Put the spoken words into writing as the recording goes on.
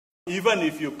even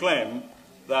if you claim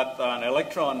that an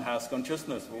electron has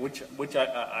consciousness, which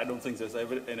I don't think there's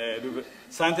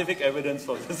scientific evidence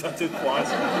for this at this point.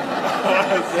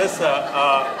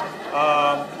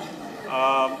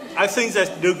 I think there's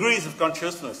degrees of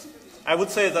consciousness. I would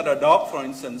say that a dog, for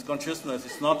instance, consciousness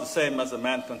is not the same as a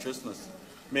man consciousness.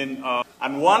 I mean,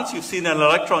 and once you've seen an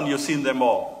electron, you've seen them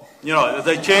all. You know,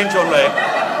 they change only.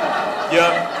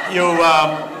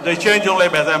 They change only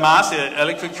by their mass, the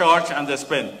electric charge, and their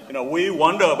spin. You know, we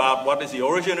wonder about what is the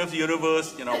origin of the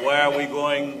universe. You know, where are we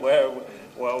going?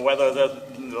 Whether there's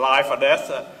life or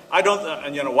death. I don't.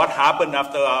 And you know, what happened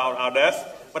after our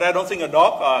death? But I don't think a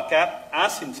dog or a cat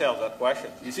asks himself that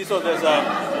question. You see, so there's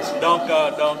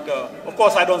of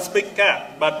course, I don't speak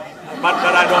cat, but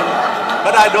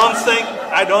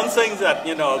I don't think that,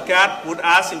 you know, a cat would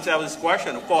ask himself this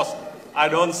question. Of course, I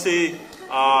don't see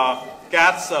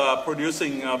cats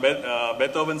producing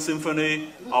Beethoven symphony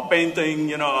or painting,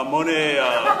 you know, Monet.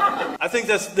 I think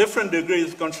there's different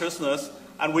degrees of consciousness,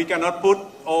 and we cannot put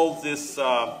all this,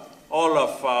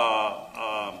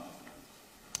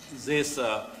 these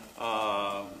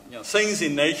you know, things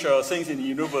in nature, things in the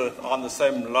universe on the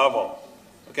same level.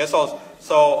 Okay, so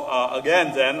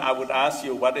again, then I would ask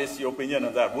you, what is your opinion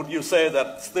on that? Would you say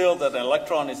that still that an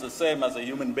electron is the same as a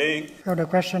human being? So the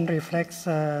question reflects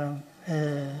a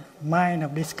mind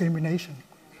of discrimination,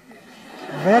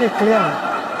 very clearly.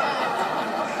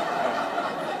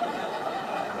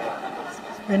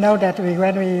 We know that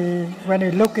when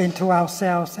we look into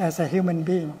ourselves as a human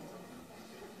being,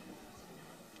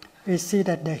 we see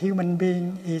that the human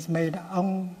being is made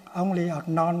only of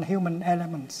non-human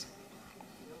elements.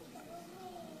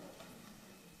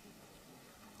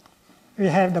 We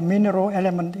have the mineral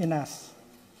element in us.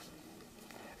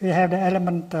 We have the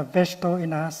element vegetable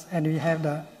in us, and we have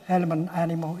the element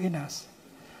animal in us.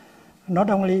 Not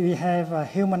only we have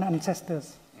human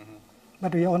ancestors,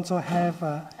 but we also have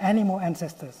animal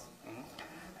ancestors,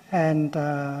 and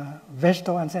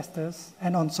vegetable ancestors,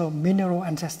 and also mineral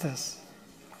ancestors.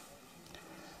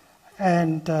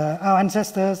 And our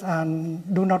ancestors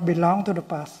do not belong to the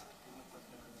past.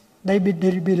 They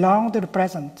belong to the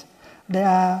present. They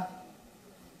are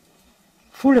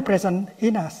fully present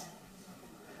in us.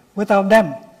 Without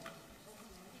them,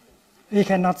 we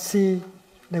cannot see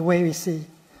the way we see.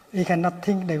 We cannot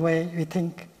think the way we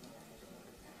think.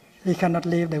 We cannot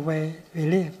live the way we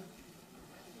live.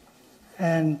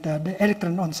 And the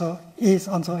electron is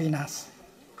also in us.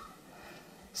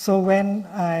 So when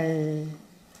I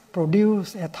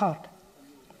produce a thought,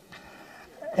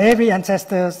 every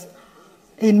ancestor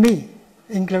in me,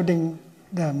 including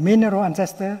the mineral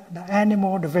ancestor, the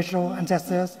animal, the vegetable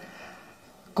ancestors,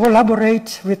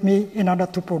 collaborate with me in order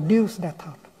to produce that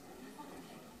thought.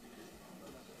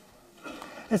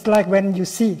 It's like when you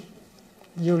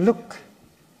look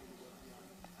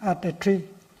at a tree.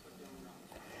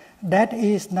 That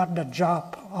is not the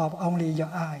job of only your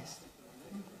eyes.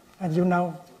 And you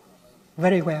know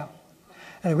very well.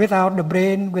 Without the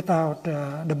brain, without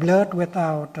the blood,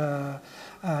 without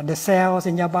the cells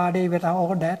in your body, without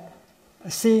all that,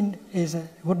 seeing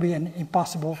would be an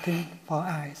impossible thing for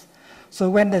eyes. So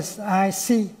when the eye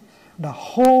see, the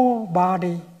whole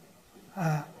body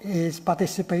is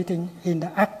participating in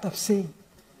the act of seeing.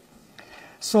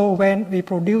 So when we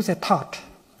produce a thought,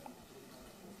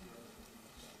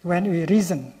 when we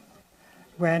reason,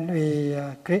 when we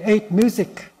create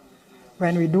music,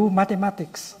 when we do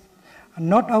mathematics,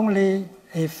 not only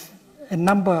if a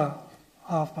number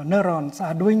of neurons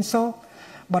are doing so,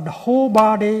 but the whole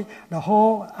body, the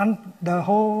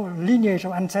whole lineage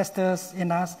of ancestors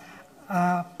in us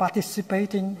are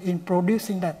participating in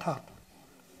producing that thought.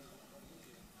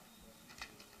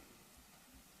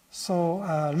 So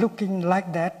looking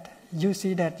like that, you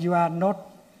see that you are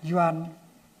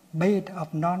made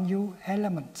of non-you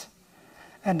elements.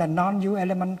 And the non-you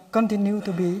element continue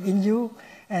to be in you.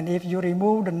 And if you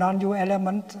remove the non-you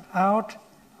element out,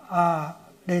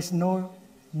 there's no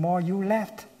more you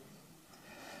left.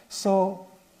 So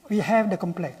we have the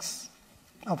complex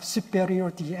of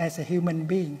superiority as a human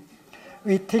being.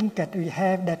 We think that we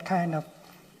have that kind of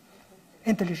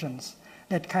intelligence,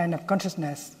 that kind of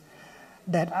consciousness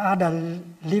that other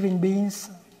living beings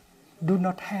do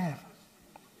not have.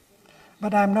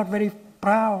 But I'm not very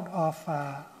proud of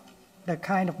the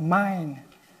kind of mind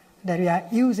that we are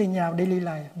using in our daily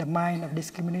life, the mind of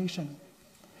discrimination.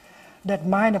 That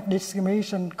mind of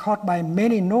discrimination caused by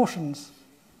many notions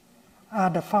are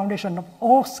the foundation of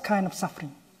all kinds of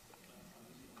suffering.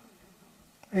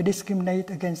 We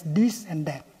discriminate against this and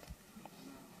that.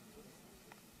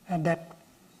 And that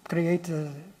creates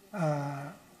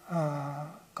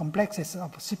complexes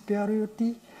of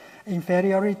superiority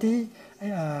inferiority,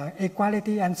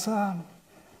 equality, and so on.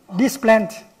 This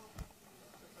plant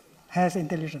has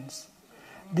intelligence.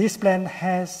 This plant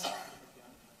has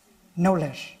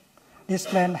knowledge. This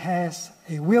plant has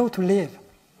a will to live.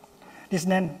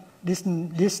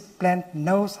 This plant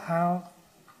knows how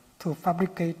to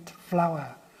fabricate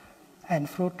flower and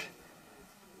fruit,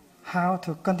 how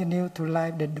to continue to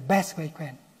live the best way it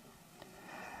can.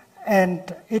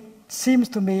 And it seems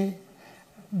to me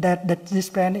that this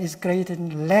plant is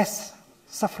creating less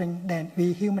suffering than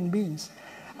we human beings.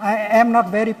 I am not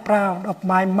very proud of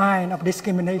my mind of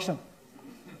discrimination.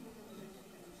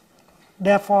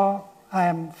 Therefore, I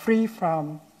am free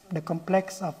from the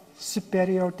complex of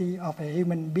superiority of a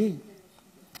human being.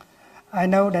 I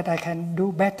know that I can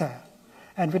do better.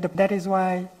 And that is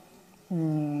why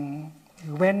when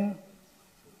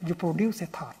you produce a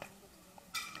thought,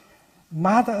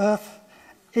 Mother Earth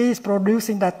is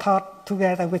producing that thought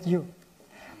together with you.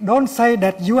 Don't say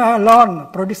that you are alone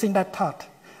producing that thought.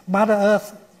 Mother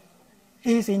Earth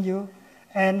is in you,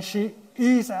 and she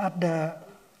is at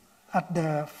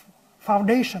the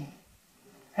foundation,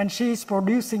 and she is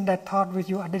producing that thought with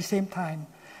you at the same time.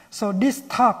 So this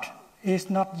thought is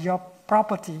not your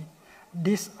property.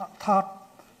 This thought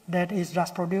that is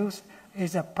just produced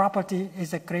is a property,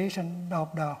 is a creation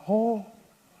of the whole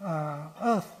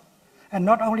earth. And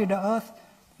not only the earth,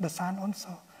 the sun also.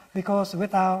 Because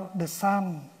without the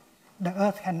sun, the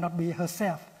earth cannot be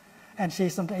herself. And she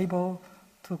is not able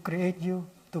to create you,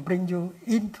 to bring you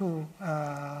into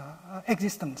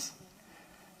existence.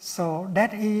 So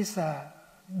that is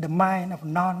the mind of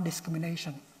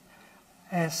non-discrimination.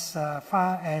 As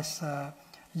far as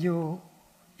you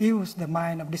use the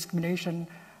mind of discrimination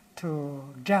to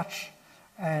judge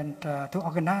and to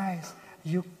organize,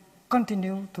 you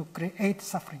continue to create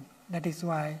suffering. That is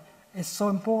why it's so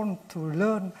important to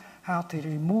learn how to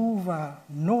remove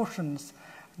notions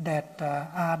that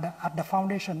are at the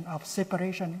foundation of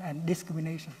separation and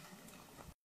discrimination.